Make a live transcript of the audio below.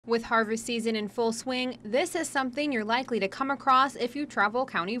With harvest season in full swing, this is something you're likely to come across if you travel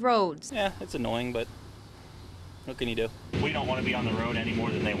county roads. Yeah, it's annoying, but what can you do? We don't want to be on the road any more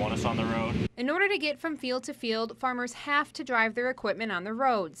than they want us on the road. In order to get from field to field, farmers have to drive their equipment on the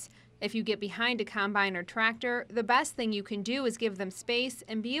roads. If you get behind a combine or tractor, the best thing you can do is give them space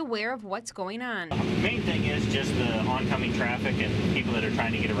and be aware of what's going on. The main thing is just the oncoming traffic and people that are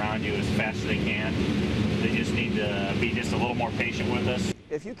trying to get around you as fast as they can. They just need to be just a little more patient with us.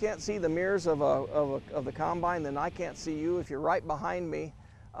 If you can't see the mirrors of the combine, then I can't see you. If you're right behind me,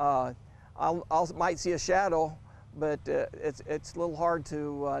 I might see a shadow, but it's a little hard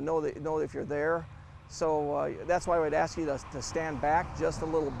to know if you're there. So that's why I would ask you to stand back just a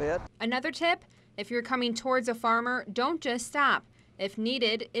little bit. Another tip, if you're coming towards a farmer, don't just stop. If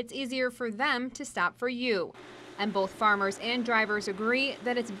needed, it's easier for them to stop for you. And both farmers and drivers agree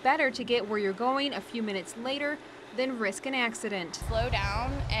that it's better to get where you're going a few minutes later than risk an accident. Slow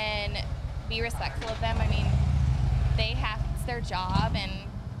down and be respectful of them. I mean, it's their job, and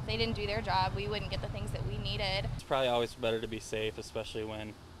if they didn't do their job, we wouldn't get the things that we needed. It's probably always better to be safe, especially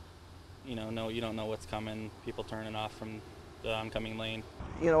when you don't know what's coming, people turning off from the oncoming lane.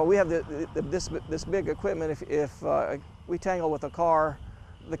 You know, we have this big equipment. If we tangle with a car,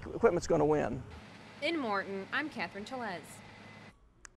 the equipment's going to win. In Morton, I'm Catherine Tellez.